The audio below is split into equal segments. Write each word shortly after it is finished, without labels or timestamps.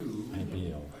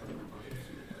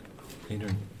Inter-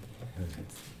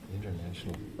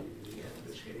 International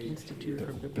Institute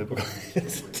of Biblical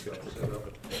Institute.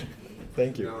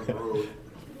 Thank you.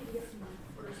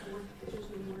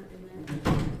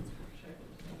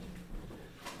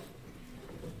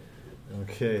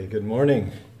 Okay, good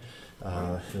morning.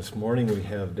 This morning we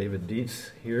have David Deets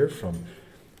here from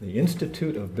the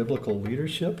Institute of Biblical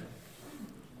Leadership.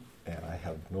 And I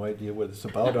have no idea what it's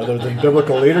about other than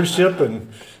biblical leadership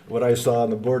and what I saw on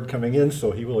the board coming in,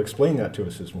 so he will explain that to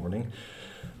us this morning.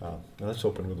 Let's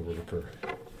open with a word of prayer.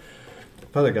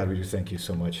 Father God, we do thank you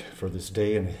so much for this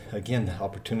day and again the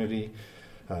opportunity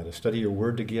to study your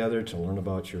word together, to learn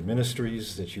about your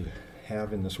ministries that you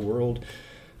have in this world.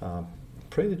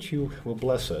 Pray that you will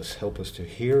bless us, help us to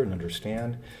hear and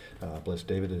understand. Bless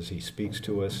David as he speaks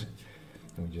to us.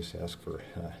 And we just ask for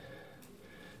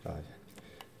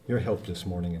your help this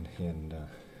morning in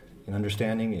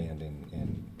understanding and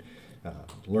in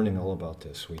learning all about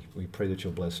this. We pray that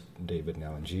you'll bless David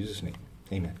now in Jesus' name.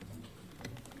 Amen.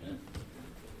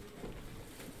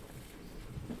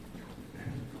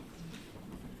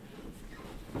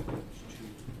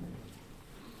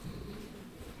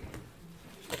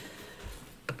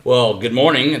 Well, good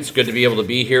morning. It's good to be able to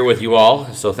be here with you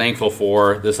all. So thankful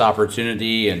for this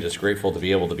opportunity and just grateful to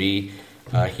be able to be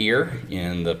here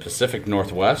in the Pacific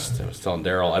Northwest. I was telling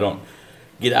Daryl I don't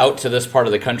get out to this part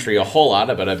of the country a whole lot,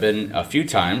 but I've been a few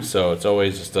times, so it's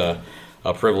always just a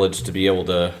privilege to be able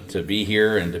to be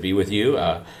here and to be with you.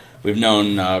 We've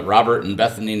known Robert and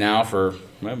Bethany now for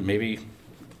maybe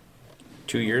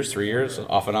 2 years, 3 years,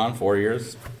 off and on, 4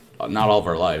 years. Not all of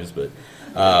our lives, but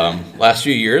last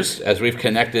few years as we've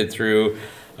connected through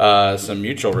some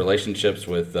mutual relationships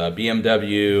with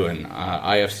BMW and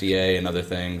IFCA and other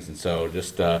things. And so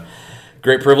just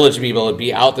great privilege to be able to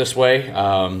be out this way.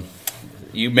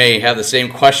 You may have the same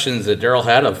questions that Daryl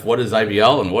had of what is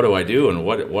IBL and what do I do and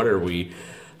what are we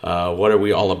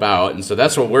all about. And so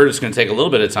that's what we're just going to take a little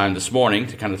bit of time this morning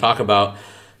to kind of talk about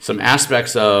some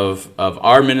aspects of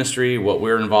our ministry, what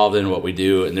we're involved in, what we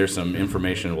do, and there's some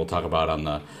information we'll talk about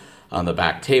on the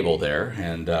back table there.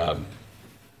 And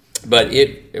but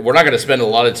we're not going to spend a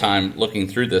lot of time looking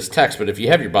through this text, but if you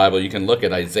have your Bible, you can look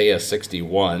at Isaiah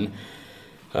 61.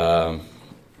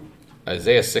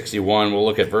 Isaiah 61, we'll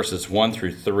look at verses 1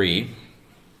 through 3.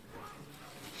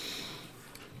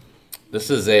 This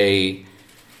is a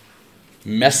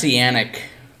messianic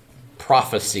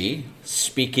prophecy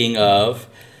speaking of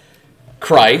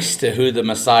Christ, who the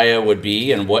Messiah would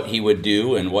be and what he would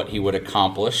do and what he would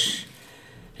accomplish.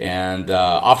 And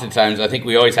oftentimes, I think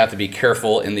we always have to be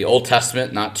careful in the Old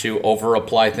Testament not to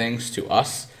over-apply things to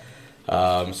us.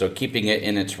 So keeping it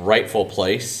in its rightful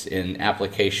place in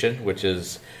application, which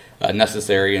is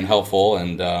necessary and helpful.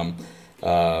 And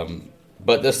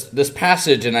but this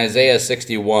passage in Isaiah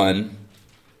 61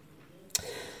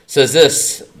 says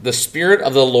this: "The Spirit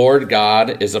of the Lord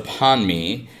God is upon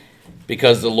me,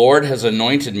 because the Lord has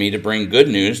anointed me to bring good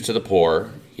news to the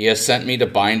poor. He has sent me to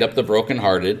bind up the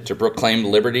brokenhearted, to proclaim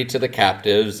liberty to the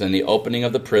captives, and the opening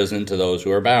of the prison to those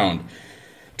who are bound,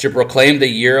 to proclaim the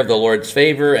year of the Lord's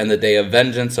favor and the day of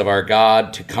vengeance of our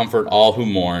God, to comfort all who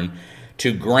mourn,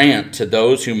 to grant to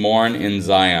those who mourn in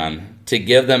Zion, to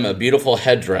give them a beautiful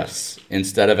headdress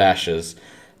instead of ashes,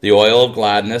 the oil of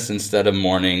gladness instead of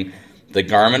mourning, the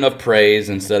garment of praise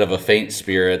instead of a faint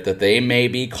spirit, that they may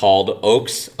be called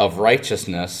oaks of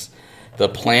righteousness, the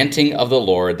planting of the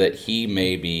Lord, that he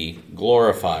may be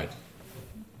glorified."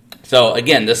 So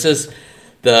again, this is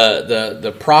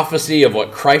the prophecy of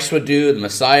what Christ would do, the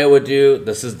Messiah would do.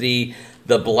 This is the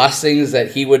blessings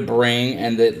that he would bring.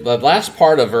 And the last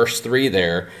part of verse 3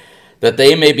 there, that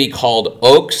they may be called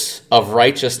oaks of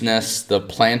righteousness, the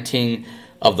planting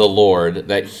of the Lord,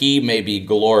 that he may be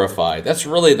glorified. That's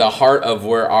really the heart of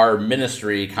where our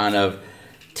ministry kind of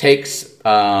takes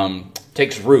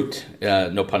root,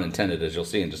 no pun intended, as you'll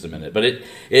see in just a minute. But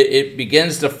it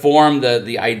begins to form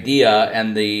the idea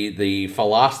and the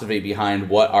philosophy behind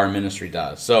what our ministry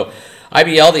does. So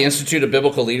IBL, the Institute of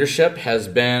Biblical Leadership, has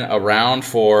been around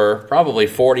for probably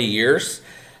 40 years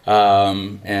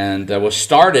and was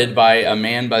started by a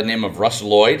man by the name of Russ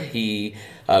Lloyd. He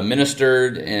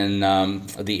ministered in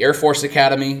the Air Force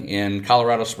Academy in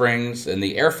Colorado Springs, and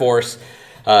the Air Force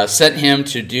sent him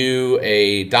to do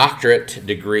a doctorate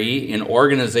degree in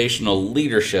organizational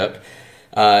leadership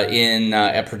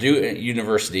at Purdue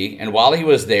University. And while he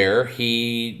was there,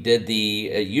 he did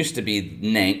it used to be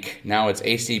NANC, now it's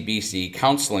ACBC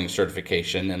counseling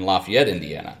certification in Lafayette,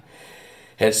 Indiana.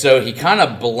 And so he kind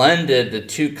of blended the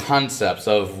two concepts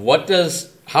of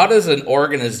how does an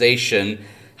organization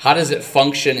how does it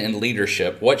function in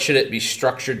leadership? What should it be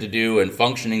structured to do and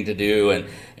functioning to do and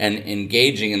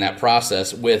engaging in that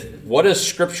process with what does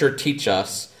Scripture teach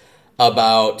us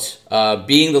about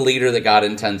being the leader that God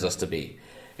intends us to be?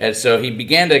 And so he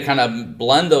began to kind of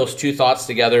blend those two thoughts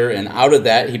together, and out of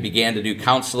that he began to do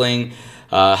counseling,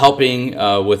 helping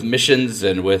with missions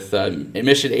and with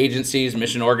mission agencies,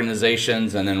 mission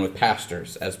organizations, and then with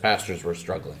pastors as pastors were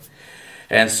struggling.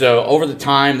 And so over the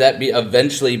time, that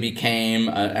eventually became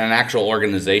an actual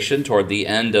organization toward the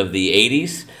end of the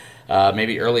 80s,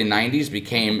 maybe early 90s,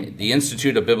 became the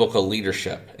Institute of Biblical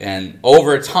Leadership. And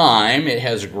over time, it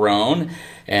has grown,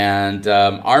 and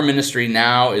our ministry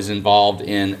now is involved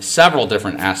in several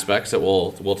different aspects that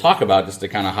we'll talk about just to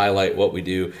kind of highlight what we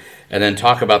do, and then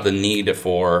talk about the need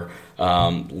for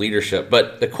leadership.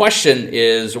 But the question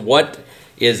is, what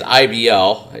is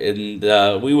IBL?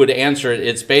 And we would answer it,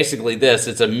 it's basically this.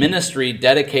 It's a ministry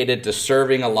dedicated to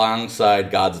serving alongside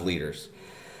God's leaders.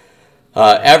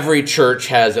 Every church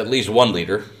has at least one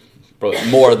leader, but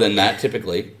more than that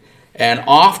typically. And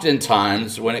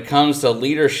oftentimes, when it comes to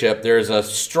leadership, there's a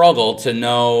struggle to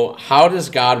know, how does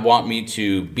God want me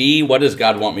to be? What does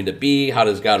God want me to be? How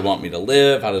does God want me to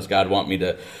live? How does God want me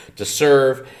to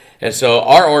serve? And so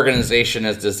our organization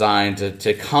is designed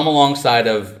to come alongside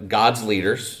of God's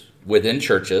leaders within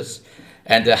churches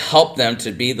and to help them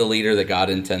to be the leader that God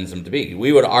intends them to be.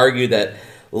 We would argue that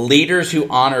leaders who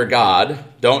honor God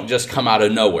don't just come out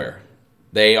of nowhere.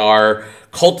 They are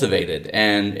cultivated,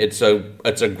 and it's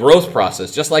a growth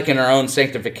process, just like in our own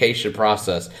sanctification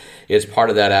process is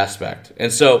part of that aspect.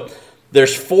 And so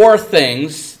there's four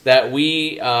things that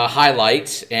we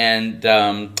highlight and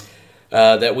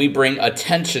that we bring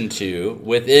attention to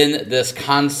within this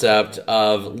concept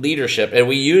of leadership. And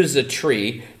we use a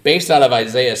tree based out of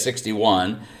Isaiah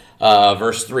 61,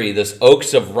 verse 3, this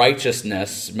oaks of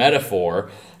righteousness metaphor.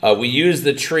 We use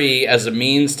the tree as a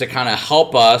means to kind of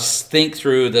help us think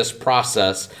through this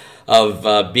process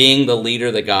of being the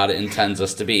leader that God intends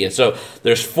us to be. And so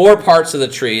there's four parts of the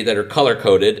tree that are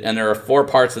color-coded, and there are four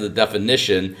parts of the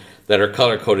definition that are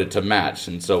color-coded to match.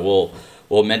 And so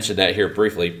we'll mention that here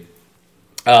briefly.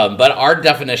 But our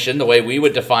definition, the way we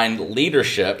would define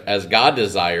leadership as God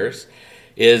desires,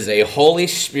 is a Holy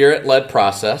Spirit-led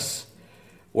process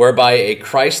whereby a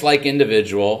Christ-like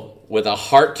individual with a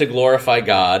heart to glorify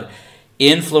God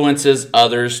influences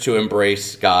others to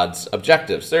embrace God's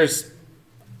objectives. There's,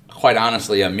 quite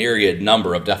honestly, a myriad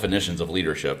number of definitions of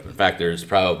leadership. In fact, there's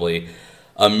probably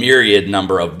a myriad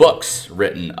number of books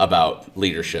written about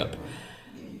leadership.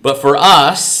 But for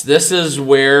us, this is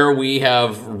where we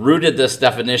have rooted this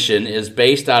definition, is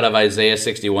based out of Isaiah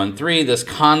 61:3, this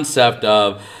concept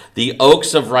of the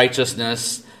oaks of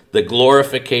righteousness, the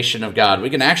glorification of God. We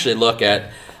can actually look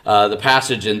at the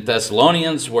passage in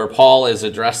Thessalonians where Paul is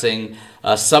addressing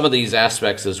some of these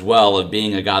aspects as well of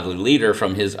being a godly leader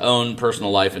from his own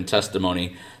personal life and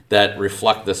testimony that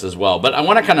reflect this as well. But I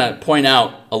want to kind of point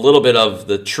out a little bit of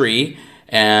the tree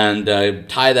and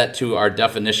tie that to our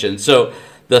definition. So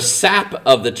the sap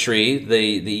of the tree,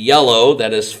 the yellow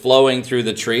that is flowing through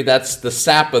the tree, that's the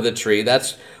sap of the tree.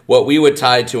 That's what we would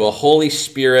tie to a Holy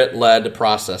Spirit-led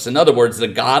process. In other words, the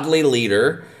godly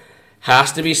leader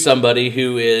has to be somebody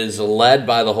who is led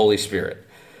by the Holy Spirit.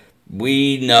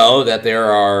 We know that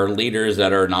there are leaders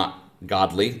that are not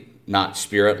godly, not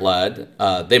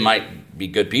Spirit-led. They might be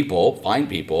good people, fine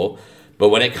people, but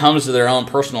when it comes to their own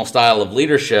personal style of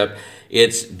leadership,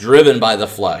 it's driven by the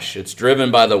flesh. It's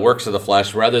driven by the works of the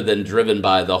flesh rather than driven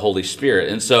by the Holy Spirit.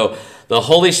 And so the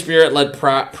Holy Spirit-led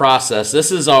process, this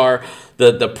is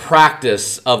the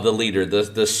practice of the leader,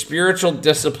 the spiritual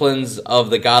disciplines of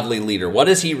the godly leader. What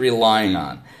is he relying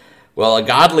on? Well, a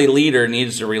godly leader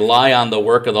needs to rely on the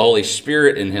work of the Holy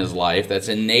Spirit in his life that's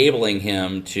enabling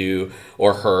him to,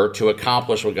 or her, to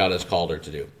accomplish what God has called her to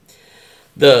do.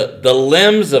 The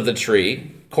limbs of the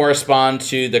tree correspond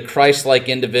to the Christ-like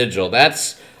individual.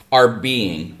 That's our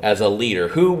being as a leader,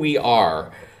 who we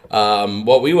are.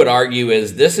 What we would argue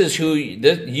is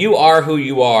you are who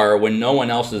you are when no one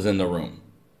else is in the room.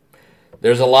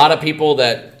 There's a lot of people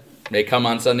that they come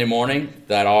on Sunday morning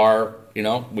that are,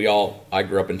 I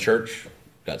grew up in church,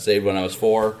 got saved when I was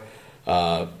 4,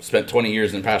 spent 20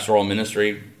 years in pastoral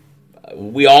ministry.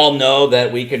 We all know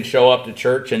that we can show up to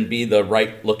church and be the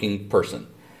right-looking person.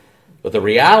 But the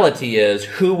reality is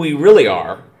who we really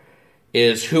are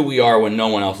is who we are when no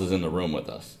one else is in the room with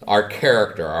us. Our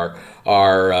character,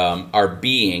 our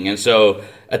being. And so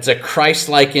it's a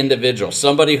Christ-like individual,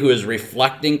 somebody who is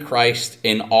reflecting Christ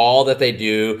in all that they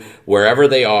do, wherever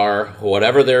they are,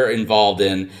 whatever they're involved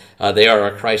in. They are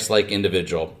a Christ-like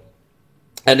individual.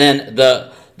 And then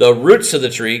the the roots of the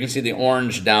tree, you can see the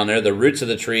orange down there, the roots of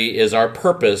the tree is our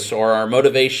purpose or our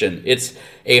motivation. It's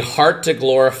a heart to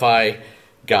glorify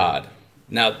God.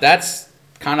 Now, that's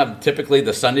kind of typically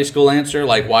the Sunday school answer,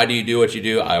 like, why do you do what you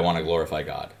do? I want to glorify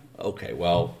God. Okay,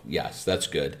 well, yes, that's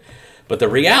good. But the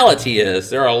reality is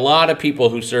there are a lot of people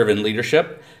who serve in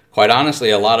leadership, quite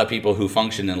honestly, a lot of people who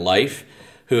function in life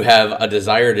who have a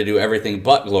desire to do everything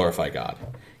but glorify God.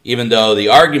 Even though the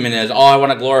argument is, I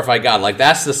want to glorify God. Like,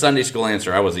 that's the Sunday school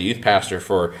answer. I was a youth pastor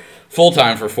for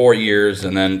full-time for 4 years,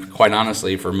 and then, quite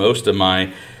honestly, for most of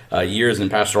my years in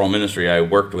pastoral ministry, I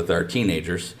worked with our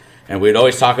teenagers. And we'd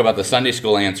always talk about the Sunday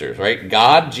school answers, right?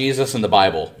 God, Jesus, and the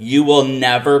Bible. You will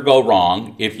never go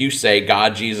wrong if you say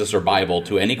God, Jesus, or Bible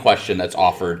to any question that's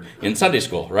offered in Sunday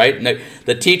school, right?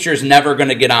 The teacher's never going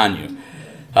to get on you.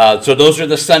 So those are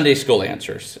the Sunday school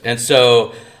answers. And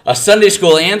so a Sunday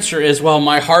school answer is, well,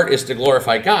 my heart is to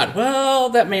glorify God. Well,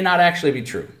 that may not actually be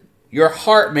true. Your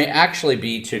heart may actually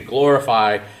be to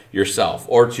glorify yourself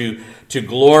or to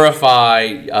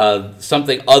glorify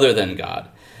something other than God.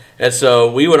 And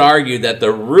so we would argue that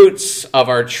the roots of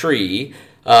our tree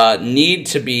need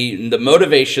to be, the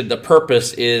motivation, the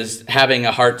purpose is having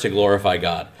a heart to glorify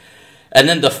God. And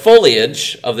then the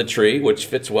foliage of the tree, which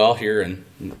fits well here in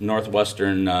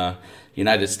northwestern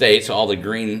United States, all the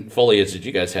green foliage that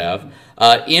you guys have,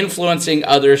 influencing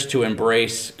others to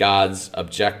embrace God's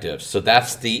objectives. So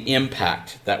that's the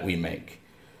impact that we make.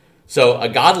 So a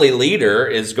godly leader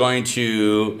is going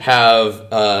to have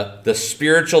the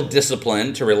spiritual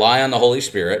discipline to rely on the Holy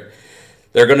Spirit.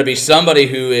 They're going to be somebody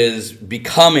who is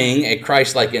becoming a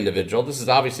Christ-like individual. This is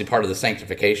obviously part of the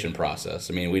sanctification process.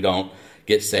 I mean, we don't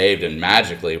get saved and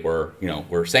magically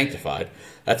we're sanctified.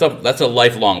 That's a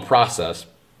lifelong process.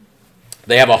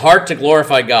 They have a heart to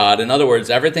glorify God. In other words,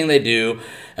 everything they do,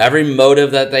 every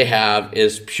motive that they have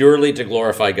is purely to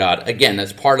glorify God. Again,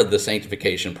 that's part of the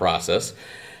sanctification process.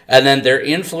 And then they're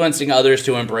influencing others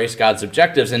to embrace God's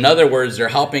objectives. In other words, they're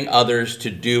helping others to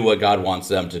do what God wants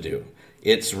them to do.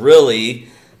 It's really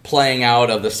playing out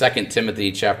of the 2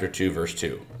 Timothy chapter 2, verse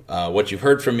 2. What you've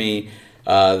heard from me,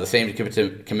 the same to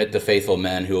commit to faithful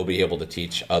men who will be able to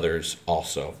teach others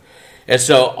also. And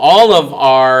so all of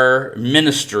our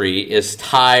ministry is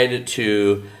tied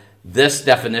to this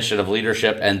definition of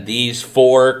leadership and these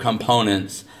 4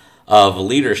 components of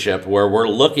leadership where we're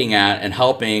looking at and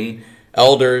helping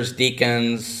elders,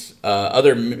 deacons,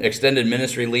 other extended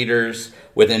ministry leaders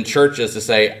within churches to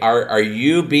say, are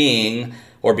you being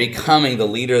or becoming the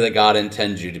leader that God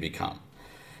intends you to become?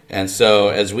 And so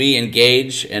as we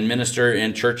engage and minister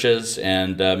in churches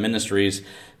and ministries,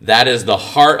 that is the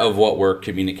heart of what we're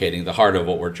communicating, the heart of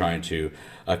what we're trying to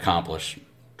accomplish.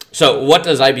 So what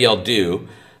does IBL do?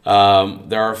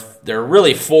 There are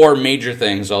really 4 major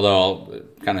things, although I'll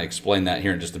kind of explain that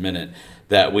here in just a minute,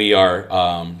 that we are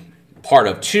part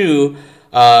of. Two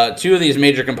of these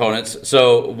major components.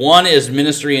 So one is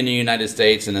ministry in the United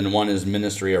States, and then one is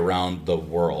ministry around the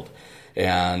world.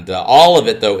 And all of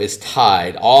it, though, is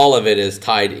tied. All of it is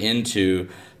tied into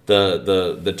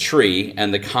the tree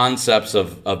and the concepts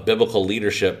of biblical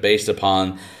leadership based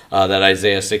upon that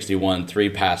Isaiah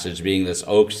 61:3 passage being this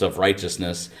oaks of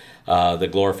righteousness, the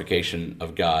glorification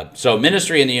of God. So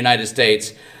ministry in the United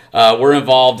States, we're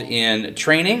involved in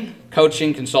training,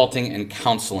 coaching, consulting, and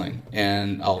counseling.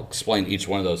 And I'll explain each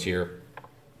one of those here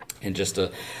in just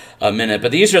a minute.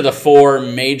 But these are the 4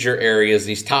 major areas.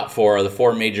 These top 4 are the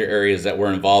 4 major areas that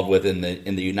we're involved with in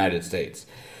the United States.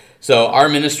 So our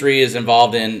ministry is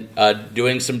involved in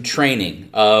doing some training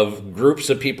of groups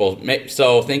of people.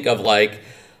 So think of like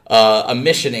a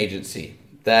mission agency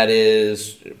that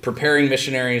is preparing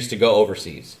missionaries to go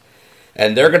overseas.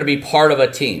 And they're going to be part of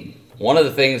a team. One of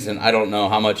the things, and I don't know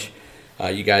how much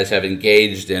you guys have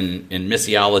engaged in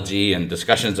missiology and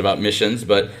discussions about missions,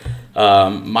 but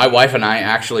my wife and I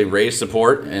actually raised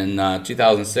support in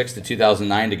 2006 to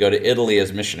 2009 to go to Italy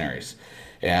as missionaries.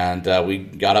 And we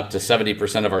got up to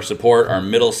 70% of our support. Our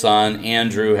middle son,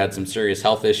 Andrew, had some serious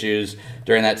health issues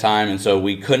during that time, and so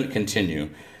we couldn't continue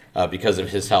because of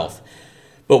his health.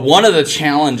 But one of the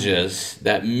challenges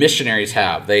that missionaries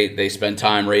have, they spend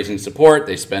time raising support,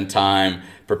 they spend time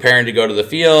preparing to go to the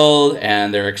field,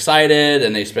 and they're excited,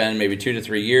 and they spend maybe 2 to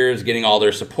 3 years getting all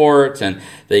their support, and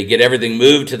they get everything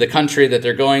moved to the country that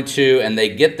they're going to, and they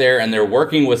get there, and they're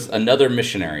working with another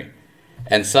missionary,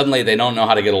 and suddenly they don't know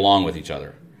how to get along with each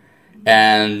other.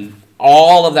 And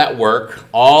all of that work,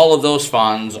 all of those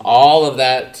funds, all of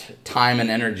that time and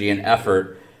energy and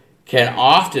effort can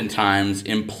oftentimes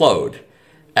implode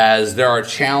as there are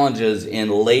challenges in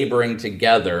laboring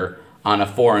together on a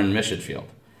foreign mission field.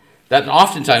 That's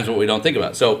oftentimes what we don't think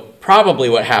about. So probably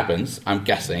what happens, I'm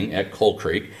guessing, at Coal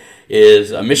Creek,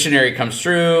 is a missionary comes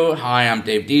through. Hi, I'm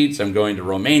Dave Deets. I'm going to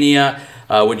Romania.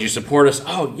 Would you support us?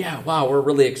 Oh, yeah, wow, we're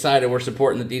really excited. We're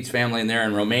supporting the Deets family and they're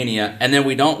in Romania. And then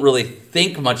we don't really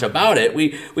think much about it.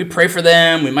 We pray for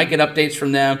them. We might get updates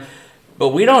from them. But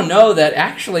we don't know that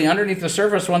actually underneath the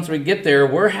surface, once we get there,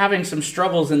 we're having some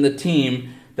struggles in the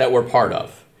team that we're part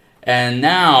of. And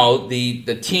now the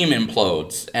team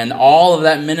implodes, and all of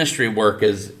that ministry work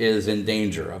is in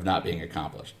danger of not being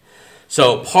accomplished.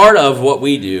 So part of what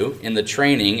we do in the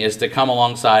training is to come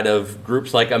alongside of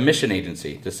groups like a mission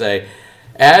agency to say,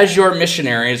 as your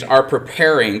missionaries are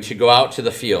preparing to go out to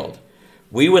the field,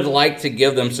 we would like to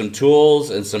give them some tools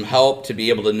and some help to be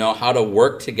able to know how to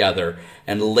work together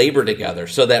and labor together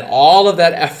so that all of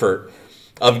that effort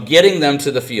of getting them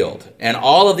to the field and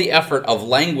all of the effort of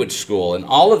language school and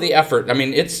all of the effort, I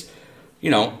mean, it's,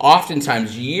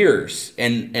 oftentimes years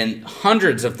and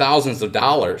hundreds of thousands of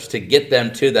dollars to get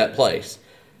them to that place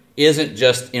isn't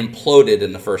just imploded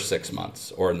in the first 6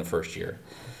 months or in the first year.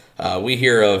 We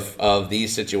hear of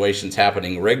these situations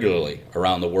happening regularly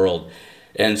around the world.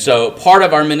 And so part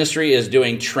of our ministry is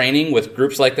doing training with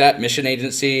groups like that, mission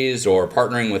agencies, or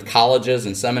partnering with colleges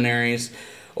and seminaries,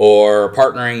 or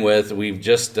partnering with, we've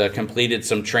just completed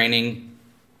some training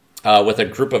with a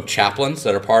group of chaplains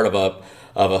that are part of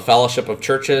a fellowship of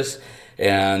churches.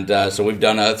 And so we've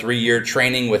done a 3-year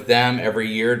training with them every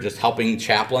year, just helping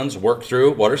chaplains work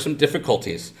through what are some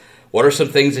difficulties. What are some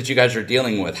things that you guys are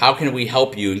dealing with? How can we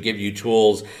help you and give you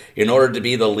tools in order to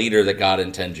be the leader that God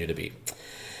intends you to be?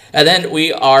 And then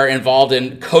we are involved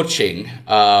in coaching.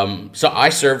 So I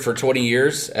served for 20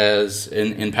 years as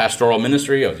in pastoral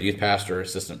ministry. I was youth pastor,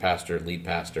 assistant pastor, lead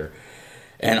pastor.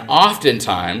 And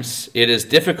oftentimes it is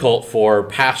difficult for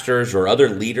pastors or other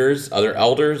leaders, other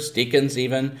elders, deacons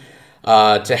even,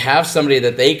 to have somebody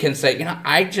that they can say,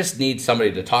 I just need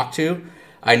somebody to talk to.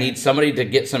 I need somebody to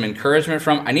get some encouragement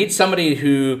from. I need somebody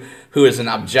who is an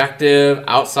objective,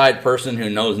 outside person who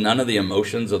knows none of the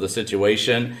emotions of the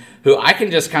situation, who I can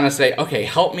just kind of say, okay,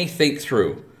 help me think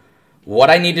through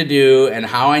what I need to do and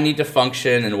how I need to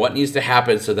function and what needs to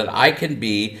happen so that I can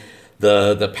be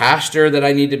the pastor that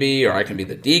I need to be, or I can be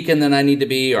the deacon that I need to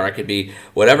be, or I could be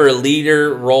whatever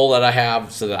leader role that I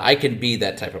have so that I can be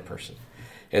that type of person.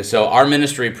 And so our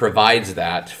ministry provides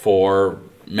that for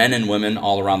men and women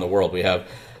all around the world. We have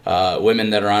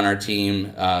women that are on our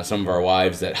team, some of our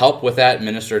wives that help with that,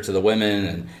 minister to the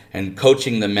women and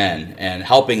coaching the men and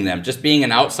helping them, just being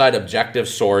an outside objective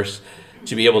source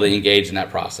to be able to engage in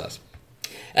that process.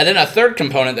 And then a third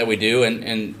component that we do,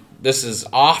 and this is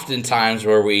oftentimes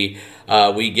where we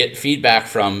get feedback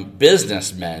from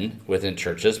businessmen within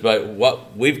churches, but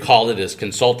what we've called it is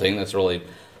consulting. That's really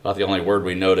about the only word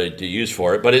we know to use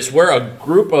for it. But it's where a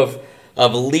group of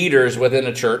leaders within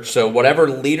a church, so whatever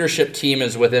leadership team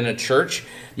is within a church,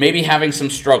 maybe having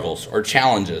some struggles or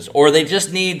challenges, or they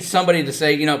just need somebody to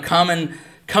say, come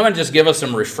and just give us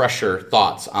some refresher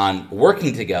thoughts on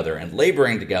working together and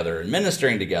laboring together and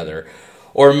ministering together.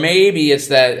 Or maybe it's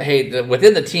that, hey,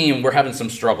 within the team, we're having some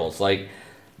struggles. Like,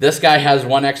 this guy has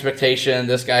one expectation,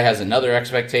 this guy has another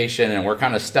expectation, and we're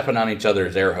kind of stepping on each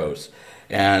other's air hose.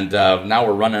 And now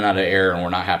we're running out of air, and we're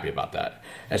not happy about that.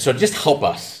 And so just help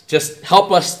us. Just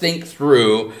help us think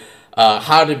through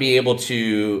how to be able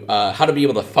to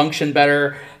function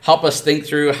better. Help us think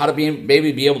through how to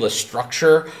maybe be able to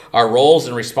structure our roles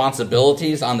and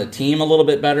responsibilities on the team a little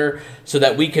bit better so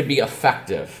that we could be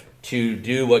effective to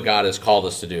do what God has called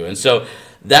us to do. And so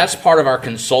that's part of our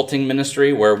consulting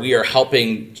ministry where we are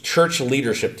helping church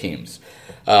leadership teams.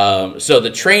 So the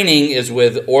training is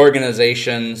with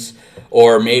organizations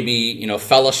or maybe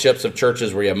fellowships of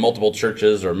churches where you have multiple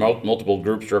churches or multiple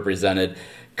groups represented.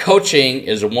 Coaching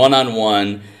is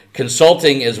one-on-one.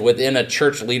 Consulting is within a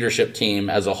church leadership team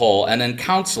as a whole. And then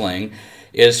counseling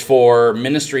is for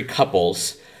ministry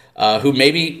couples who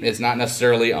maybe it's not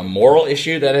necessarily a moral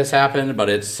issue that has happened, but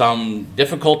it's some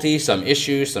difficulty, some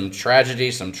issue, some tragedy,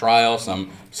 some trial,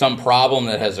 some problem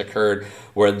that has occurred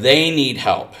where they need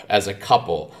help as a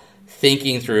couple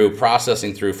thinking through,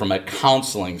 processing through from a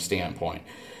counseling standpoint.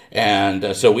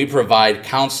 And so we provide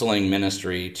counseling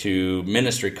ministry to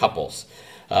ministry couples.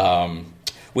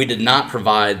 We did not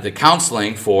provide the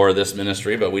counseling for this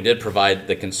ministry, but we did provide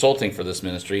the consulting for this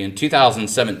ministry. In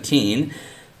 2017,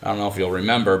 I don't know if you'll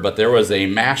remember, but there was a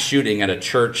mass shooting at a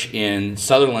church in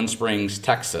Sutherland Springs,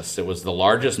 Texas. It was the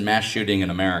largest mass shooting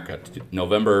in America.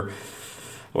 November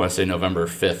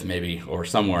 5th maybe, or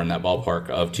somewhere in that ballpark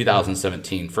of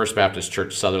 2017, First Baptist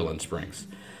Church, Sutherland Springs.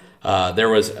 There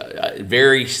was a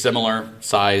very similar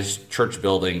sized church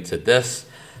building to this.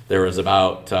 There was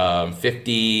about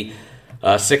 50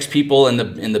 6 people in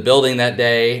the building that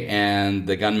day, and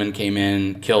the gunman came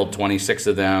in, killed 26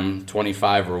 of them,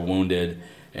 25 were wounded,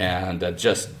 and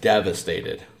just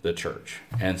devastated the church.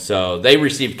 And so they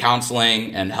received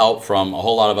counseling and help from a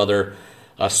whole lot of other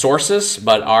sources,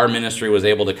 but our ministry was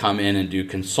able to come in and do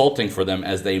consulting for them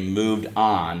as they moved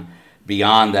on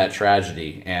beyond that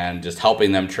tragedy, and just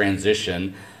helping them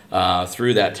transition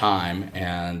through that time.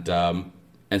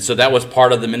 And so that was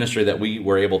part of the ministry that we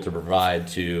were able to provide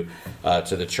to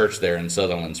the church there in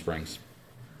Sutherland Springs.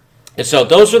 And so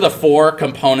those are the 4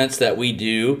 components that we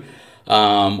do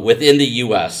within the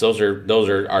U.S. Those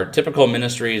are our typical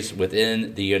ministries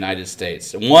within the United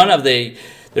States.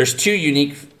 There's 2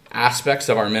 unique aspects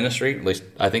of our ministry, at least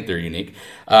I think they're unique.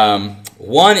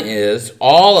 One is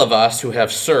all of us who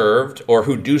have served or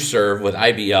who do serve with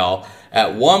IBL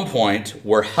at one point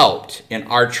were helped in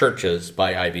our churches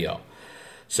by IBL.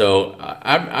 So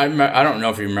I don't know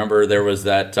if you remember, there was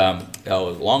that a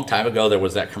long time ago, there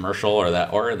was that commercial or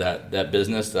that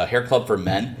business, the Hair Club for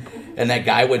Men, and that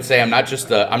guy would say, I'm not just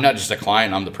a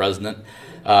client, I'm the president.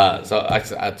 So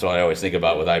that's what I always think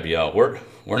about with IBL.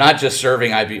 We're not just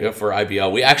serving for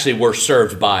IBL. We actually were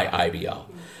served by IBL.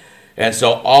 And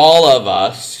so all of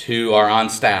us who are on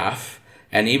staff,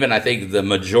 and even I think the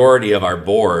majority of our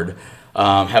board,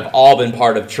 have all been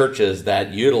part of churches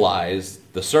that utilize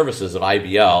the services of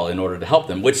IBL in order to help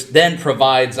them, which then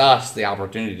provides us the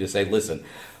opportunity to say, listen,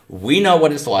 we know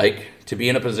what it's like to be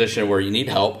in a position where you need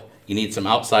help, you need some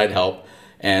outside help,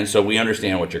 and so we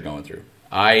understand what you're going through.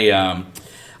 I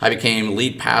became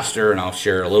lead pastor, and I'll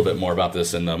share a little bit more about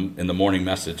this in the morning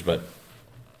message, but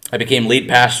I became lead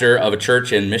pastor of a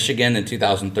church in Michigan in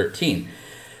 2013.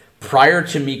 Prior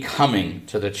to me coming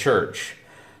to the church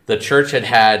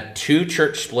had 2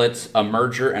 church splits, a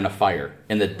merger, and a fire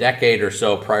in the decade or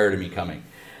so prior to me coming.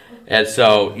 And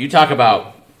so you talk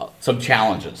about some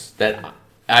challenges that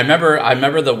I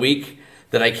remember the week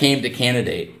that I came to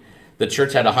candidate, the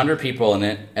church had 100 people in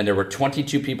it, and there were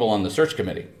 22 people on the search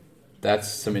committee. That's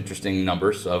some interesting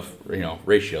numbers of,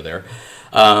 ratio there.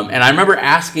 And I remember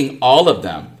asking all of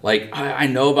them, like, I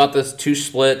know about this 2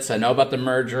 splits, I know about the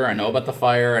merger, I know about the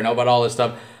fire, I know about all this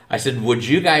stuff. I said, would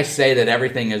you guys say that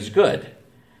everything is good?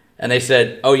 And they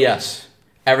said, oh, yes.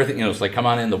 Everything, it's like, come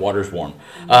on in, the water's warm.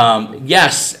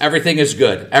 Yes, everything is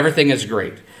good. Everything is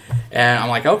great. And I'm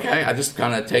like, okay, I just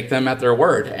kind of take them at their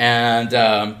word.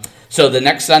 And so the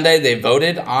next Sunday, they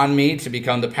voted on me to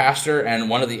become the pastor, and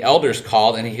one of the elders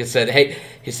called, and he said,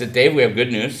 Dave, we have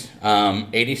good news.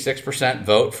 86%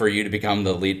 vote for you to become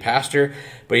the lead pastor,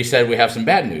 but he said, we have some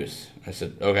bad news. I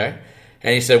said, okay.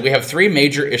 And he said, we have 3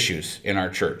 major issues in our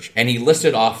church. And he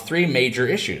listed off 3 major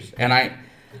issues. And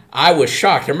I was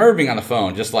shocked. I remember being on the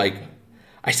phone, just like,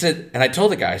 I said, and I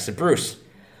told the guy, I said, Bruce,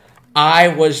 I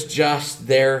was just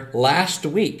there last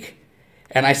week.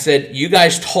 And I said, you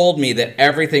guys told me that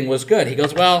everything was good. He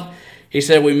goes, well, he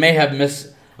said, we may have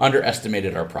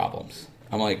underestimated our problems.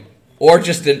 I'm like, or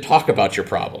just didn't talk about your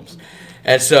problems.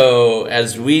 And so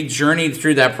as we journeyed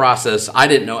through that process, I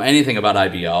didn't know anything about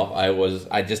IBL.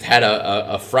 I just had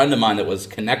a friend of mine that was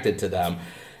connected to them.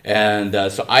 And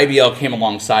so IBL came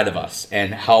alongside of us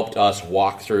and helped us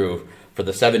walk through for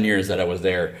the 7 years that I was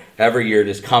there. Every year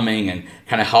just coming and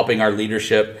kind of helping our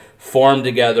leadership form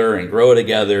together and grow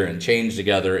together and change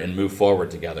together and move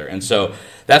forward together. And so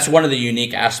that's one of the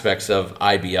unique aspects of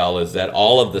IBL, is that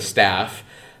all of the staff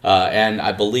and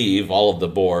I believe all of the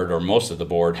board, or most of the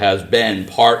board, has been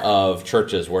part of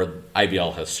churches where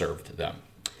IBL has served them.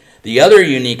 The other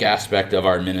unique aspect of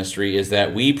our ministry is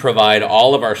that we provide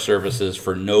all of our services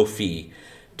for no fee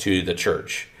to the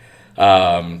church.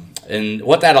 And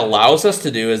what that allows us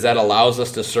to do is that allows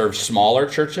us to serve smaller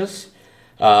churches.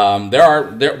 I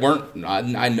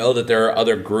know that there are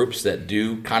other groups that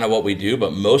do kind of what we do,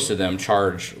 but most of them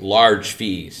charge large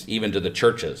fees, even to the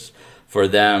churches, for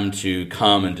them to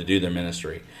come and to do their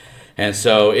ministry. And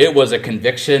so it was a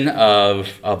conviction of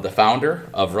the founder,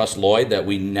 of Russ Lloyd, that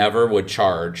we never would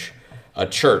charge a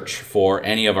church for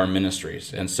any of our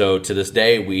ministries. And so to this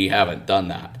day, we haven't done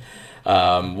that.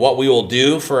 What we will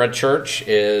do for a church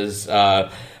is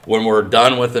when we're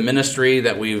done with the ministry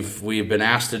that we've been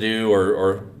asked to do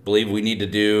or believe we need to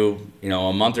do,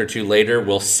 a month or 2 later,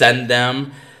 we'll send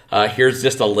them. Here's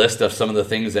just a list of some of the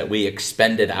things that we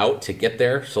expended out to get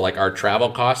there. So like our travel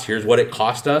costs, here's what it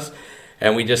cost us.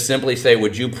 And we just simply say,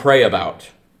 would you pray about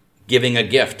giving a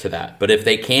gift to that? But if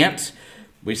they can't,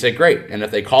 we say, great. And if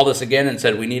they called us again and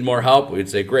said, we need more help, we'd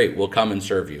say, great, we'll come and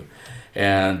serve you.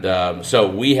 And so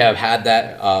we have had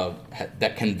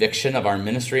that conviction of our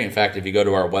ministry. In fact, if you go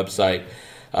to our website,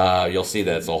 you'll see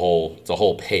that it's a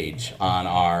whole page on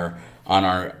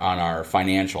on our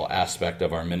financial aspect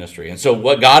of our ministry. And so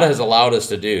what God has allowed us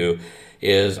to do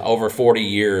is over 40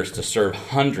 years to serve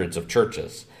hundreds of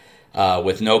churches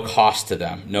with no cost to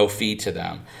them, no fee to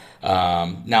them.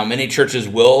 Now, many churches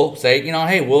will say,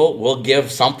 hey, we'll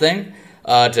give something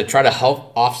to try to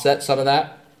help offset some of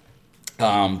that.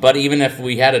 But even if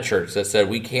we had a church that said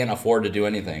we can't afford to do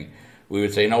anything, we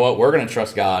would say, you know what, we're going to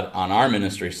trust God on our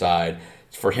ministry side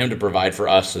for Him to provide for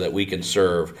us so that we can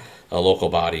serve a local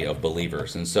body of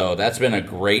believers. And so that's been a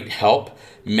great help.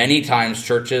 Many times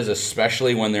churches,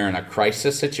 especially when they're in a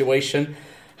crisis situation,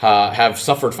 have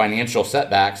suffered financial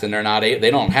setbacks, and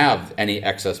they don't have any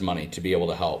excess money to be able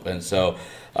to help. And so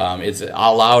it's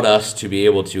allowed us to be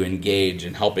able to engage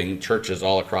in helping churches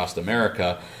all across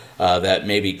America that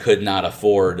maybe could not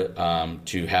afford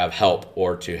to have help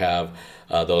or to have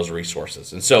those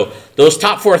resources. And so those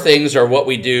top 4 things are what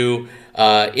we do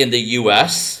in the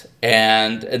U.S.,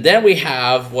 and then we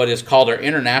have what is called our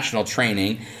international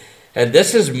training. And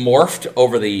this has morphed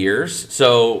over the years.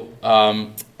 So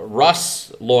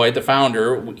Russ Lloyd, the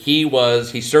founder,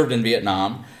 he served in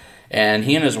Vietnam, and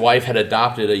he and his wife had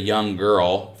adopted a young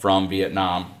girl from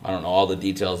Vietnam. I don't know all the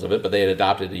details of it, but they had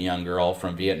adopted a young girl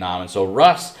from Vietnam. And so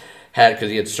Russ because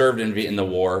he had served in the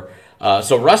war,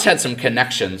 so Russ had some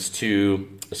connections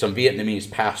to some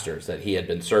Vietnamese pastors that he had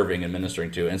been serving and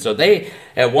ministering to. And so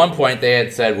at one point, they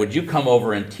had said, would you come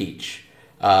over and teach?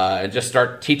 And just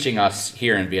start teaching us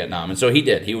here in Vietnam. And so he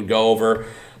did. He would go over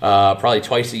probably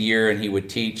twice a year, and he would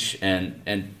teach,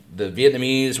 and the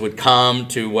Vietnamese would come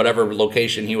to whatever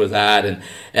location he was at,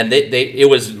 and it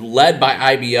was led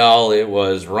by IBL, it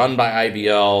was run by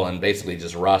IBL, and basically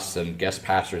just Russ and guest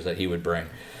pastors that he would bring.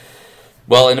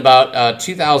 Well, in about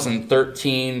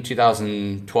 2013,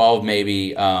 2012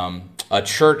 maybe, a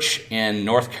church in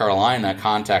North Carolina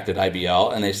contacted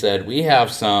IBL, and they said, we have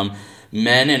some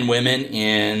men and women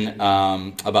in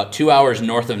about 2 hours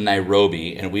north of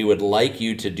Nairobi, and we would like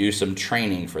you to do some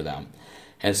training for them.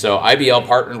 And so IBL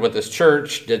partnered with this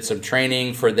church, did some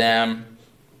training for them.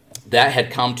 That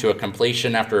had come to a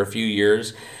completion after a few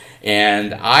years,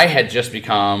 and I had just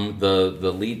become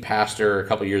the lead pastor a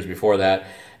couple years before that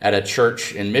at a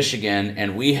church in Michigan,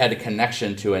 and we had a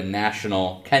connection to a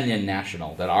Kenyan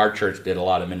national that our church did a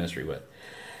lot of ministry with.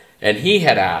 And he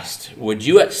had asked, would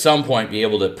you at some point be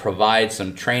able to provide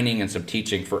some training and some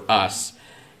teaching for us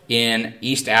in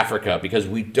East Africa? Because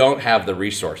we don't have the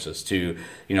resources to,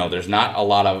 there's not a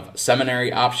lot of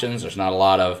seminary options. There's not a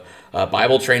lot of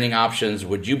Bible training options.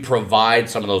 Would you provide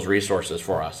some of those resources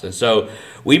for us? And so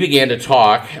we began to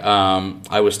talk.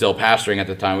 I was still pastoring at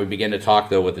the time. We began to talk,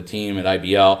 though, with the team at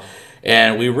IBL.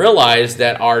 And we realized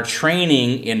that our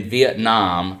training in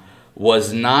Vietnam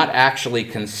was not actually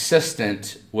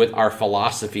consistent with our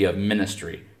philosophy of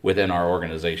ministry within our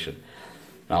organization.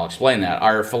 And I'll explain that.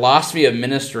 Our philosophy of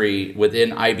ministry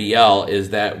within IBL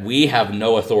is that we have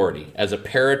no authority. As a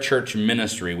parachurch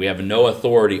ministry, we have no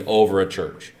authority over a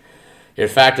church. In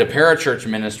fact, a parachurch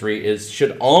ministry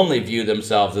should only view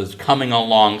themselves as coming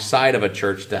alongside of a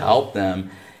church to help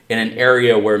them in an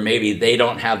area where maybe they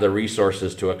don't have the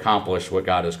resources to accomplish what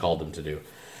God has called them to do.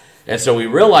 And so we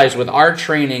realized with our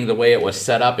training, the way it was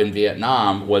set up in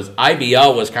Vietnam, was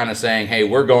IBL was kind of saying, hey,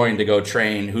 we're going to go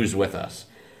train, who's with us?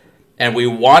 And we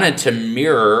wanted to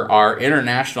mirror our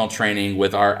international training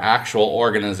with our actual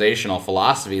organizational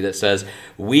philosophy that says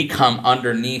we come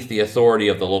underneath the authority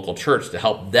of the local church to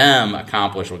help them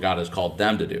accomplish what God has called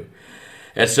them to do.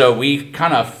 And so we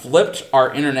kind of flipped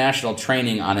our international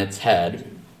training on its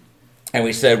head, and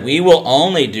we said we will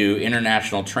only do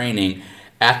international training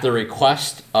at the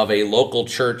request of a local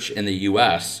church in the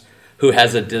U.S. who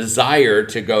has a desire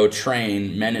to go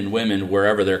train men and women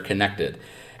wherever they're connected.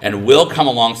 And we'll come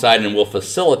alongside and we'll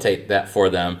facilitate that for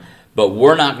them, but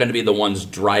we're not going to be the ones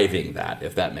driving that,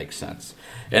 if that makes sense.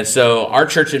 And so our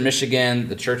church in Michigan,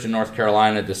 the church in North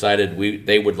Carolina decided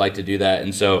they would like to do that.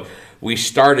 And so we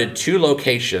started 2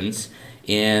 locations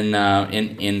in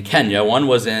Kenya. One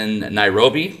was in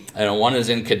Nairobi, and one is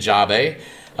in Kijabe.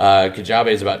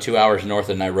 Kijabe is about 2 hours north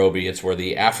of Nairobi. It's where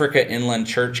the Africa Inland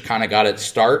Church kind of got its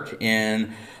start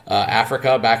in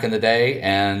Africa back in the day,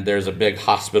 and there's a big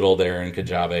hospital there in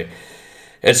Kijabe.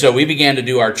 And so we began to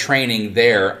do our training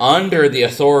there under the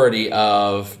authority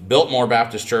of Biltmore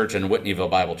Baptist Church and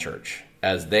Whitneyville Bible Church,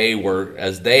 as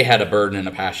they had a burden and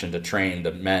a passion to train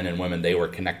the men and women they were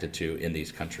connected to in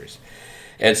these countries.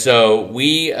 And so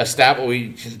we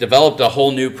developed a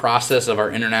whole new process of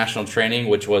our international training,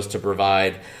 which was to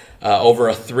provide over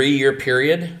a 3-year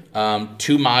period,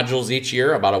 2 modules each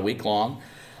year, about a week long,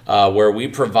 where we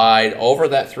provide, over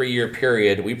that 3-year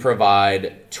period, we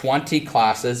provide 20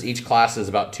 classes. Each class is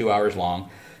about 2 hours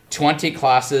long. 20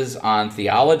 classes on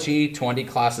theology, 20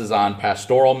 classes on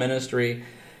pastoral ministry,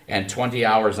 and 20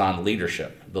 hours on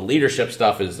leadership. The leadership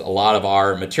stuff is a lot of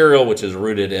our material, which is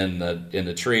rooted in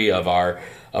the tree of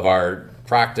our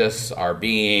practice, our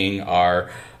being, our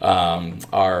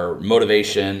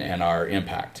motivation, and our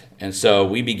impact. And so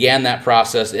we began that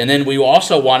process, and then we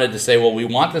also wanted to say, well, we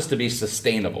want this to be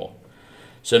sustainable.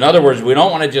 So in other words, we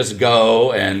don't want to just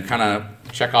go and kind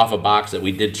of check off a box that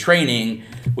we did training.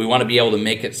 We want to be able to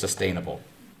make it sustainable.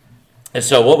 And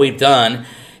so what we've done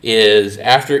is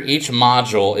after each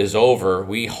module is over,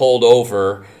 we hold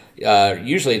over,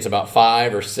 usually it's about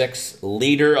 5 or 6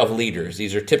 leader of leaders.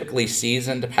 These are typically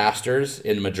seasoned pastors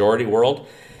in the majority world,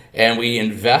 and we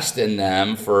invest in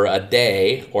them for a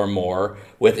day or more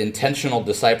with intentional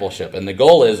discipleship. And the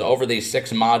goal is over these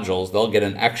 6 modules, they'll get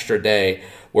an extra day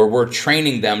where we're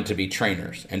training them to be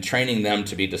trainers and training them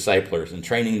to be disciplers and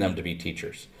training them to be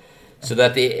teachers. So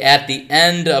that at the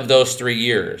end of those 3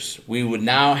 years, we would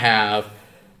now have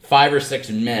 5 or 6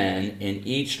 men in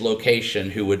each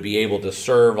location who would be able to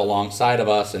serve alongside of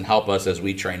us and help us as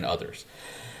we train others.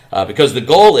 Because the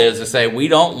goal is to say we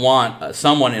don't want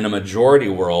someone in a majority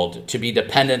world to be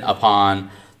dependent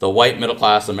upon the white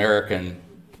middle-class American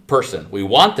person. We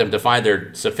want them to find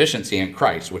their sufficiency in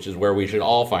Christ, which is where we should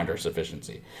all find our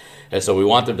sufficiency. And so we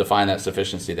want them to find that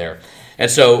sufficiency there.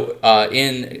 And so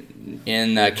in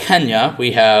Kenya,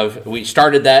 we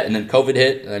started that, and then COVID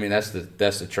hit. I mean, that's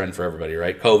the trend for everybody,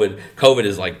 right? COVID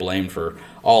is like blamed for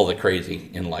all the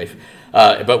crazy in life.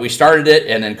 But we started it,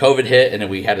 and then COVID hit, and then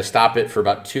we had to stop it for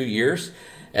about 2 years,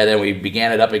 and then we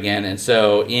began it up again. And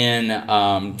so in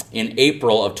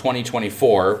April of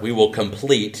 2024, we will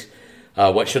complete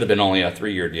what should have been only a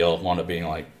 3-year deal, wound up being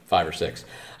like 5 or 6.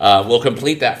 We'll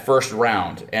complete that first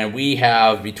round, and we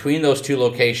have between those 2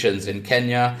 locations in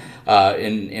Kenya,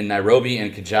 in Nairobi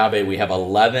and Kijabe, we have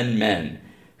 11 men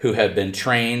who have been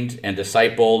trained and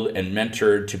discipled and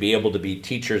mentored to be able to be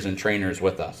teachers and trainers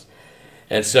with us.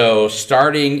 And so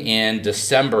starting in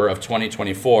December of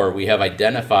 2024, we have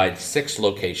identified 6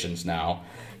 locations now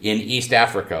in East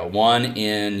Africa, 1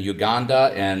 in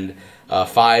Uganda and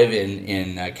 5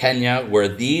 in Kenya, where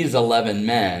these 11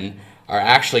 men are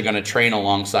actually going to train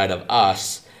alongside of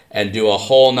us and do a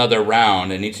whole nother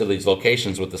round in each of these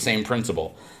locations with the same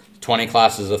principle. 20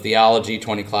 classes of theology,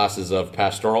 20 classes of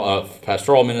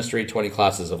pastoral ministry, 20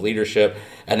 classes of leadership,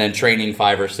 and then training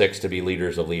 5 or 6 to be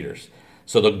leaders of leaders.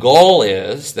 So the goal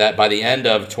is that by the end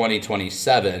of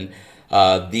 2027,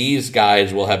 these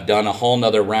guys will have done a whole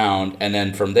nother round, and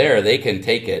then from there they can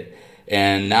take it.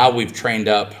 And now we've trained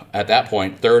up, at that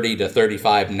point, 30 to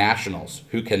 35 nationals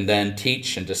who can then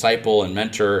teach and disciple and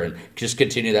mentor and just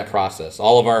continue that process.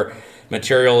 All of our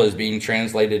material is being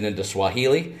translated into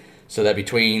Swahili, so that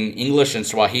between English and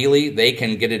Swahili, they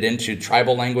can get it into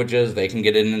tribal languages, they can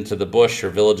get it into the bush or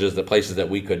villages, the places that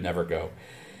we could never go.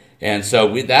 And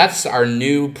so that's our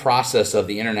new process of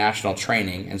the international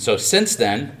training. And so since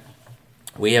then,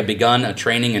 we have begun a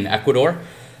training in Ecuador.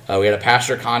 We had a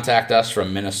pastor contact us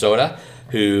from Minnesota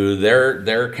who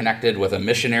they're connected with a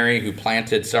missionary who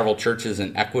planted several churches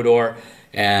in Ecuador.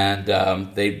 And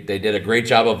they did a great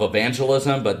job of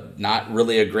evangelism, but not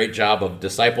really a great job of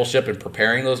discipleship and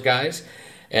preparing those guys.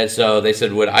 And so they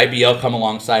said, would IBL come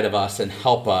alongside of us and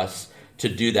help us to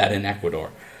do that in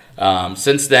Ecuador?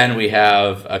 Since then, we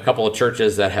have a couple of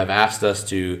churches that have asked us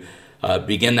to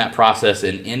begin that process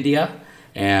in India,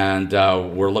 and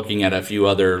we're looking at a few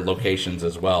other locations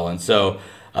as well. And so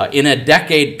in a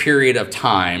decade period of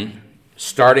time,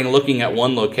 starting looking at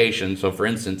one location, so for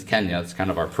instance, Kenya, it's kind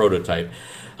of our prototype,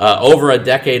 over a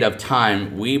decade of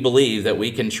time, we believe that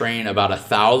we can train about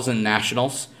 1,000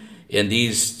 nationals in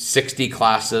these 60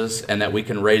 classes, and that we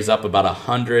can raise up about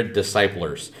 100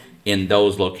 disciplers in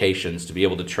those locations to be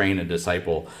able to train and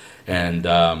disciple and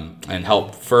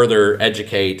help further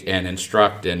educate and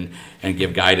instruct and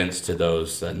give guidance to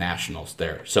those nationals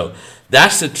there. So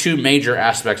that's the 2 major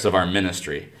aspects of our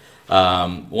ministry.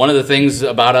 One of the things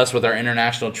about us with our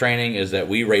international training is that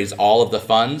we raise all of the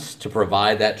funds to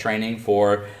provide that training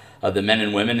for the men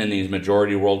and women in these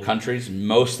majority world countries.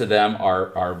 Most of them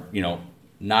are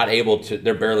not able to,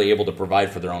 they're barely able to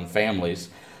provide for their own families,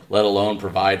 let alone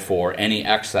provide for any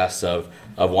excess of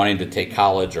wanting to take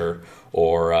college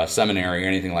or seminary or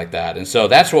anything like that. And so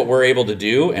that's what we're able to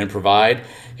do and provide.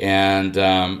 And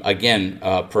again,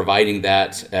 providing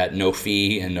that at no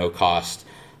fee and no cost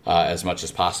as much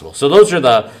as possible. So those are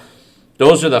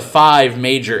the 5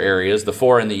 major areas, the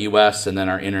 4 in the U.S. and then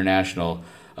our international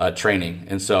training.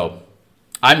 And so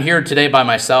I'm here today by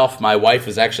myself. My wife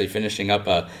is actually finishing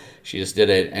up she just did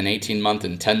an 18-month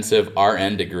intensive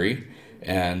RN degree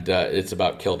and it's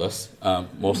about killed us,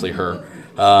 mostly her.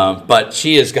 But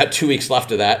she has got 2 weeks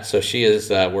left of that, so she is.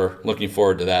 We're looking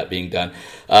forward to that being done.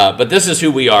 But this is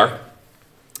who we are.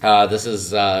 This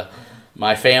is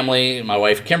my family, my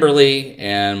wife Kimberly,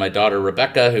 and my daughter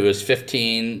Rebecca, who is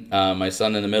 15. My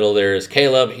son in the middle there is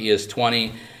Caleb. He is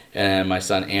 20, and my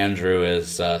son Andrew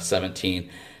is 17.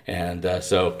 And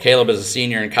so Caleb is a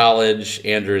senior in college.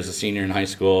 Andrew is a senior in high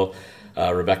school.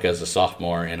 Rebecca is a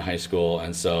sophomore in high school.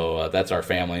 And so that's our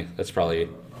family. That's probably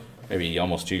maybe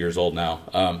almost 2 years old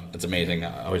now. It's amazing.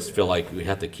 I always feel like we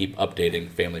have to keep updating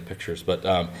family pictures. But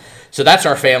so that's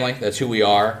our family. That's who we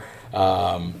are.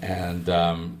 And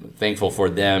thankful for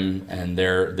them and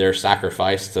their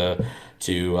sacrifice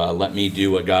to let me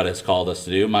do what God has called us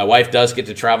to do. My wife does get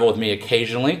to travel with me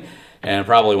occasionally. And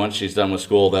probably once she's done with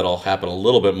school, that'll happen a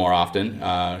little bit more often.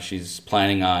 She's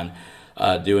planning on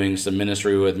doing some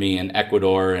ministry with me in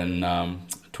Ecuador in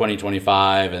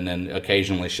 2025, and then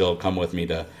occasionally she'll come with me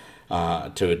to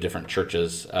different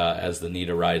churches as the need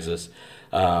arises.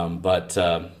 But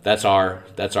that's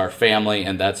our family,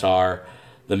 and that's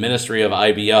the ministry of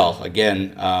IBL.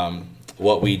 Again,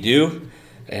 what we do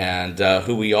and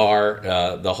who we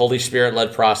are, the Holy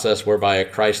Spirit-led process whereby a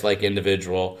Christ-like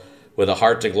individual with a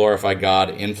heart to glorify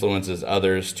God influences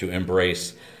others to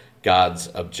embrace God's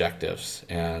objectives.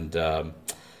 And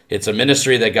it's a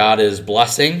ministry that God is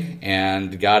blessing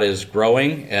and God is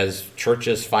growing as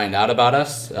churches find out about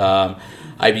us.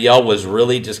 IBL was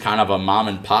really just kind of a mom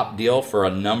and pop deal for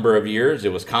a number of years.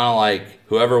 It was kind of like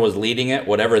whoever was leading it,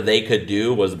 whatever they could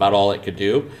do was about all it could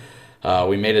do.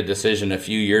 We made a decision a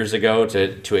few years ago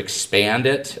to expand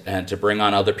it and to bring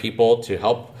on other people to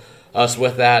help us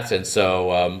with that. And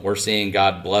so we're seeing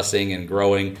God blessing and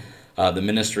growing the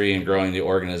ministry and growing the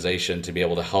organization to be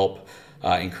able to help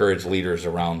encourage leaders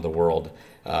around the world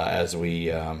as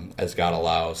God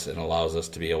allows us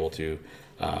to be able to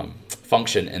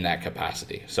function in that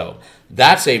capacity. So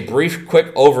that's a brief,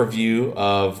 quick overview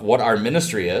of what our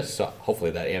ministry is. So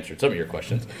hopefully that answered some of your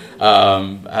questions.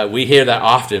 We hear that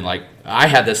often. Like, I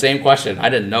had the same question. I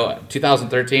didn't know.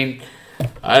 2013,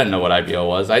 I didn't know what IBO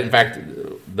was. In fact,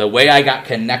 the way I got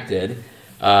connected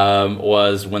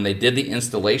was when they did the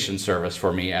installation service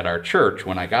for me at our church.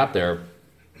 When I got there,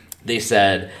 they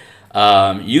said,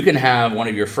 you can have one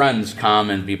of your friends come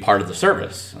and be part of the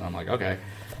service. And I'm like, okay.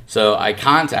 So I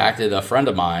contacted a friend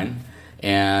of mine,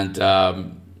 and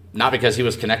not because he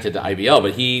was connected to IBL,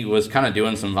 but he was kind of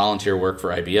doing some volunteer work for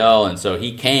IBL. And so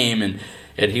he came, and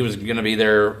he was going to be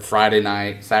there Friday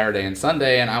night, Saturday, and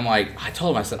Sunday. And I'm like, I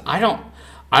told him, I said, I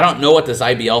don't know what this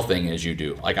IBL thing is you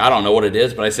do. Like, I don't know what it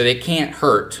is, but I said, it can't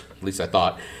hurt, at least I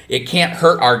thought, it can't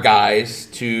hurt our guys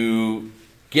to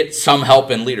get some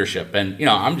help in leadership. And, you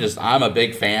know, I'm a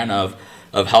big fan of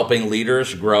helping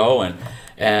leaders grow.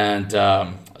 And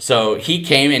so he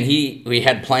came, and we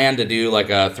had planned to do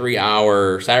like a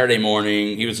 3-hour Saturday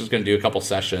morning. He was just going to do a couple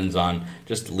sessions on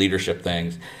just leadership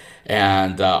things.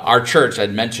 And our church,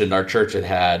 I'd mentioned our church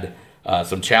had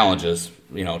some challenges.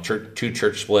 You know, two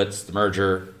church splits, the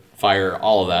merger, fire,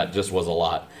 all of that just was a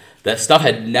lot. That stuff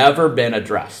had never been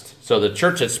addressed. So the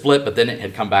church had split, but then it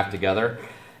had come back together.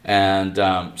 And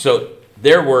so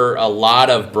there were a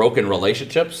lot of broken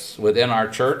relationships within our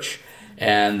church.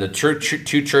 And the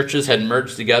two churches had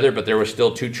merged together, but there were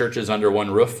still two churches under one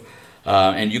roof.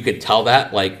 And you could tell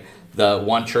that, like, the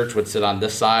one church would sit on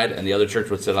this side and the other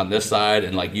church would sit on this side.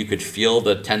 And, like, you could feel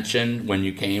the tension when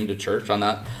you came to church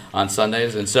on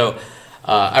Sundays. And so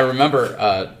I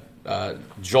remember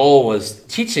Joel was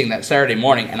teaching that Saturday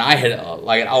morning, and I had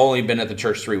I'd only been at the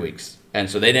church 3 weeks. And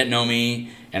so they didn't know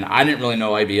me, and I didn't really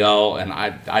know IBL, and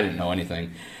I didn't know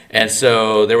anything. And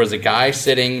so there was a guy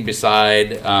sitting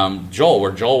beside Joel,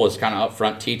 where Joel was kind of up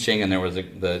front teaching, and there was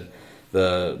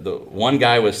the one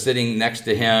guy was sitting next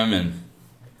to him, and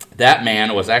that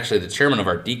man was actually the chairman of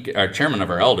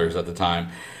our elders at the time.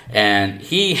 And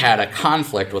he had a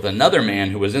conflict with another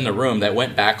man who was in the room that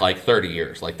went back like 30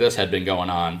 years. Like, this had been going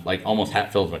on, like almost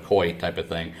Hatfield-McCoy type of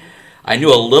thing. I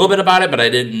knew a little bit about it, but I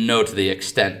didn't know to the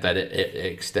extent that it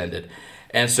extended.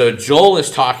 And so Joel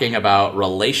is talking about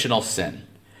relational sin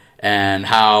and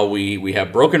how we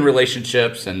have broken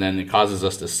relationships, and then it causes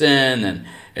us to sin, and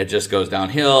it just goes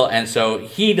downhill. And so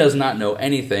he does not know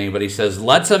anything, but he says,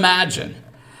 let's imagine,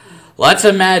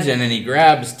 and he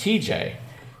grabs TJ.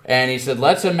 And he said,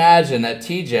 let's imagine that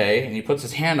TJ, and he puts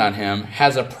his hand on him,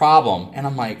 has a problem. And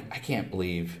I'm like, I can't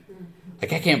believe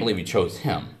he chose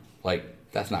him. Like,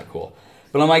 that's not cool.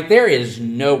 But I'm like, there is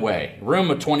no way, room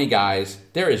of 20 guys,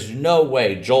 there is no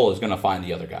way Joel is going to find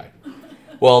the other guy.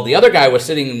 Well, the other guy was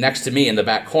sitting next to me in the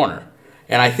back corner.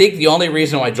 And I think the only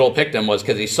reason why Joel picked him was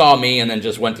because he saw me and then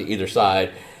just went to either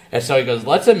side. And so he goes,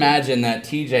 let's imagine that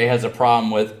TJ has a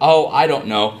problem with, I don't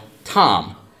know,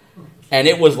 Tom. And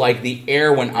it was like the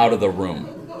air went out of the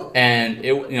room. And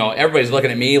everybody's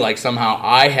looking at me like somehow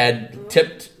I had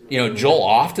tipped Joel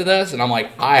off to this, and I'm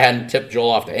like, I hadn't tipped Joel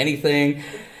off to anything.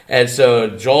 And so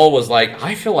Joel was like,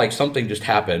 I feel like something just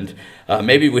happened.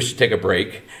 Maybe we should take a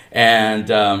break. And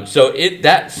so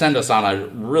that sent us on a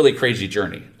really crazy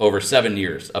journey over 7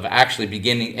 years of actually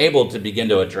able to begin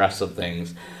to address some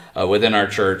things within our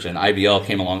church. And IBL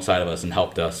came alongside of us and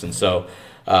helped us. And so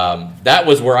that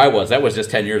was where I was. That was just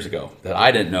 10 years ago, that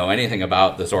I didn't know anything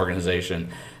about this organization.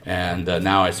 And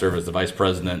now I serve as the vice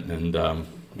president. And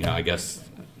I guess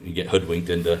you get hoodwinked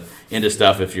into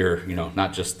stuff if you're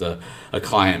not just a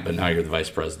client, but now you're the vice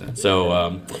president.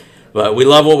 So but we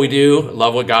love what we do,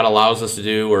 love what God allows us to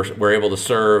do. We're able to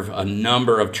serve a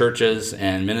number of churches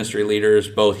and ministry leaders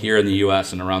both here in the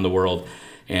U.S. and around the world.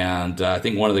 And I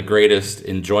think one of the greatest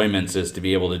enjoyments is to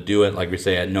be able to do it, like we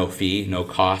say, at no fee, no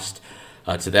cost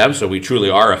to them. So we truly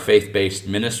are a faith-based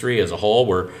ministry as a whole.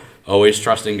 We're always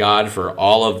trusting God for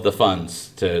all of the funds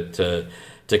to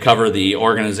cover the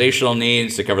organizational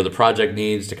needs, to cover the project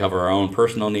needs, to cover our own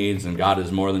personal needs, and God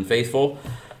is more than faithful.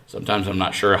 Sometimes I'm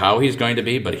not sure how he's going to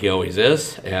be, but he always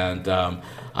is. And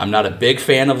I'm not a big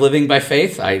fan of living by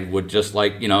faith. I would just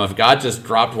like, if God just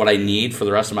dropped what I need for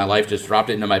the rest of my life, just dropped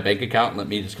it into my bank account and let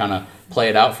me just kind of play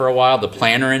it out for a while, the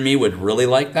planner in me would really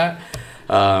like that.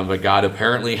 But God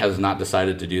apparently has not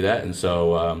decided to do that. And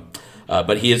so,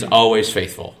 but he is always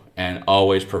faithful and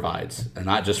always provides, and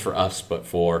not just for us, but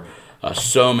for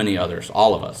so many others,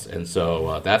 all of us. And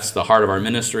so that's the heart of our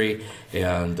ministry,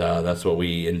 and that's what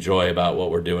we enjoy about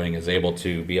what we're doing, is able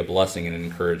to be a blessing and an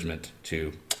encouragement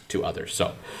to others.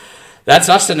 So that's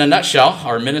us in a nutshell,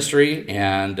 our ministry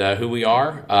and who we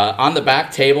are. On the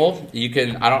back table, you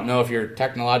can, I don't know if you're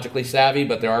technologically savvy,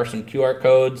 but there are some QR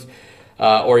codes,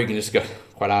 or you can just go,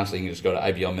 quite honestly, you can just go to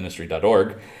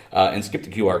iblministry.org and skip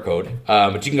the QR code.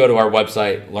 But you can go to our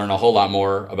website, learn a whole lot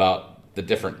more about the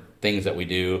different things that we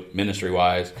do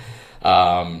ministry-wise.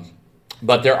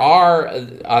 But there are,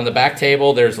 on the back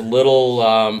table, there's a little,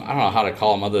 I don't know how to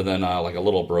call them other than like a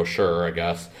little brochure, I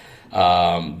guess.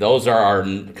 Those are our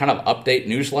kind of update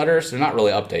newsletters. They're not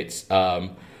really updates.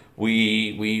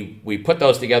 We put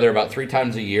those together about 3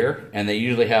 times a year, and they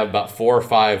usually have about 4 or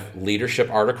 5 leadership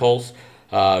articles,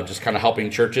 just kind of helping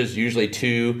churches. Usually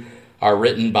 2 are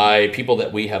written by people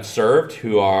that we have served,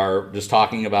 who are just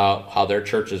talking about how their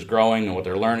church is growing and what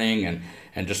they're learning,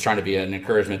 and just trying to be an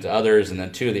encouragement to others. And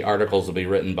then 2 of the articles will be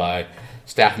written by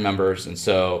staff members. And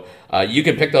so you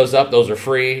can pick those up. Those are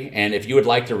free. And if you would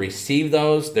like to receive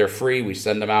those, they're free. We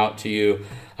send them out to you.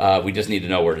 We just need to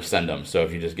know where to send them. So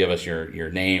if you just give us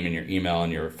your name and your email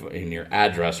and your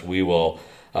address, we will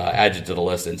add you to the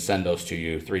list and send those to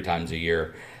you 3 times a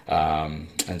year.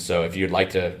 And so if you'd like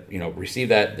to, receive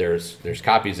that, there's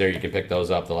copies there. You can pick those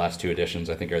up. The last 2 editions,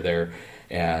 I think, are there.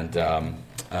 And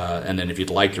then if you'd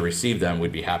like to receive them,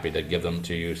 we'd be happy to give them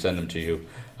to you, send them to you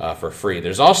for free.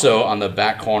 There's also on the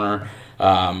back corner,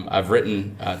 I've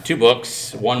written 2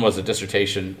 books. One was a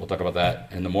dissertation. We'll talk about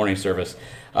that in the morning service.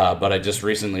 But I just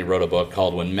recently wrote a book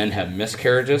called When Men Have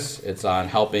Miscarriages. It's on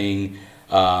helping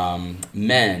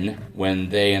men when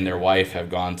they and their wife have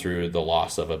gone through the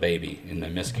loss of a baby in the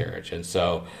miscarriage. And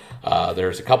so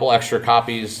there's a couple extra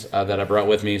copies that I brought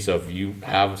with me. So if you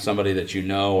have somebody that you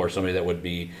know, or somebody that would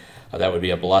be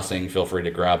a blessing, feel free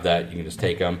to grab that. You can just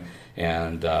take them,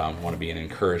 and want to be an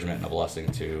encouragement and a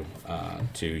blessing to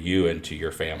you and to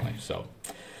your family. So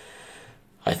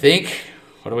I think,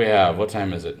 what do we have? What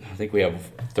time is it? I think we have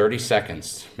 30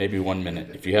 seconds, maybe 1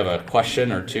 minute. If you have a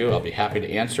question or 2, I'll be happy to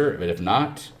answer. But if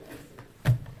not,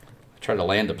 I try to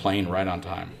land the plane right on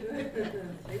time.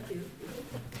 Thank you.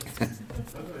 How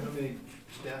many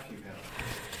staff you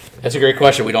have? That's a great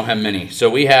question. We don't have many.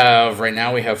 So right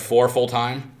now we have 4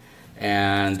 full-time,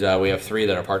 and we have 3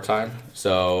 that are part-time.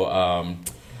 So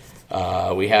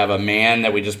we have a man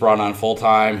that we just brought on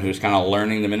full-time who's kind of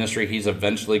learning the ministry. He's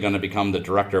eventually going to become the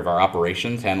director of our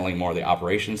operations, handling more of the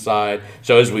operations side.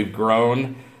 So as we've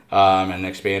grown and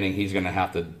expanding, he's going to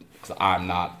have to, because I'm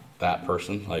not that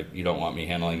person. Like, you don't want me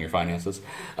handling your finances.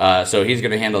 So he's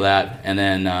going to handle that. And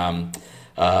then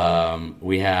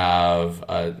we have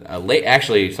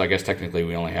actually, so I guess technically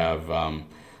we only have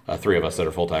 3 of us that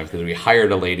are full-time, because we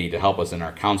hired a lady to help us in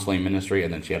our counseling ministry,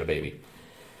 and then she had a baby.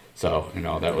 So,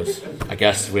 that was, I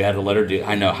guess we had to let her do,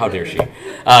 I know, how dare she.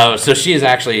 So she is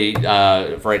actually,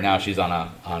 right now she's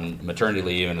on maternity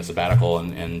leave and a sabbatical,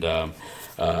 and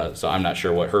so I'm not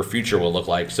sure what her future will look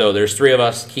like. So there's 3 of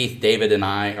us, Keith, David, and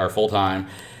I are full-time,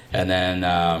 And then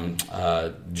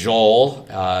Joel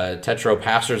Tetro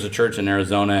pastors a church in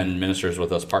Arizona and ministers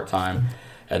with us part-time.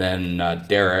 And then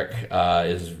Derek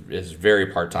is very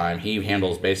part-time. He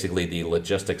handles basically the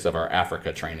logistics of our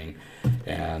Africa training.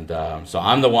 And so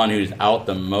I'm the one who's out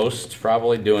the most,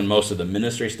 probably doing most of the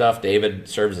ministry stuff. David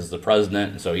serves as the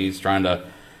president, so he's trying to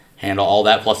handle all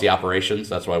that plus the operations.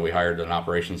 That's why we hired an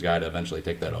operations guy to eventually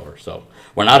take that over. So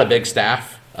we're not a big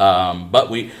staff,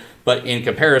 but in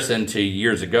comparison to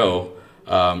years ago,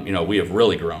 we have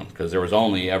really grown because there was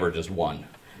only ever just one.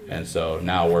 And so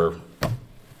now we're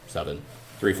 7.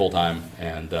 3 full-time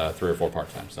and 3 or 4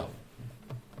 part-time. So,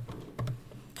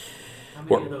 how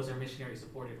many of those are missionary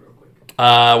supported, real quick?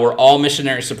 We're all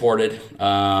missionary supported,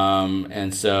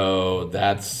 and so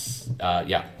that's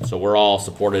So we're all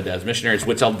supported as missionaries,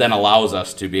 which then allows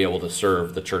us to be able to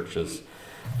serve the churches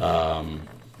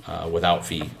without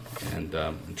fee and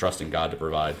trusting God to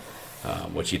provide,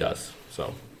 which He does.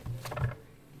 So.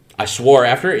 I swore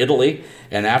after Italy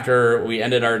and after we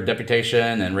ended our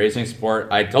deputation and raising support,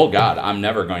 I told God I'm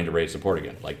never going to raise support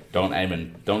again. Like don't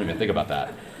even think about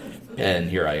that. And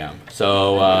here I am.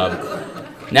 So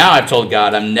now I've told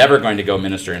God I'm never going to go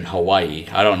minister in Hawaii.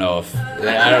 I don't know if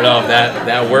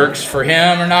that works for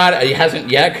him or not. He hasn't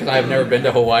yet because I've never been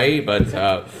to Hawaii, but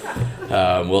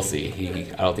we'll see.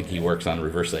 I don't think he works on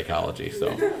reverse psychology.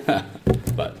 So,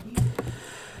 but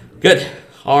good.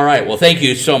 All right. Well, thank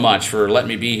you so much for letting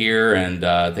me be here, and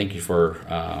thank you for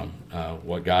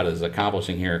what God is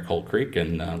accomplishing here at Cold Creek,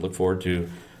 and look forward to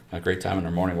a great time in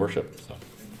our morning worship. So.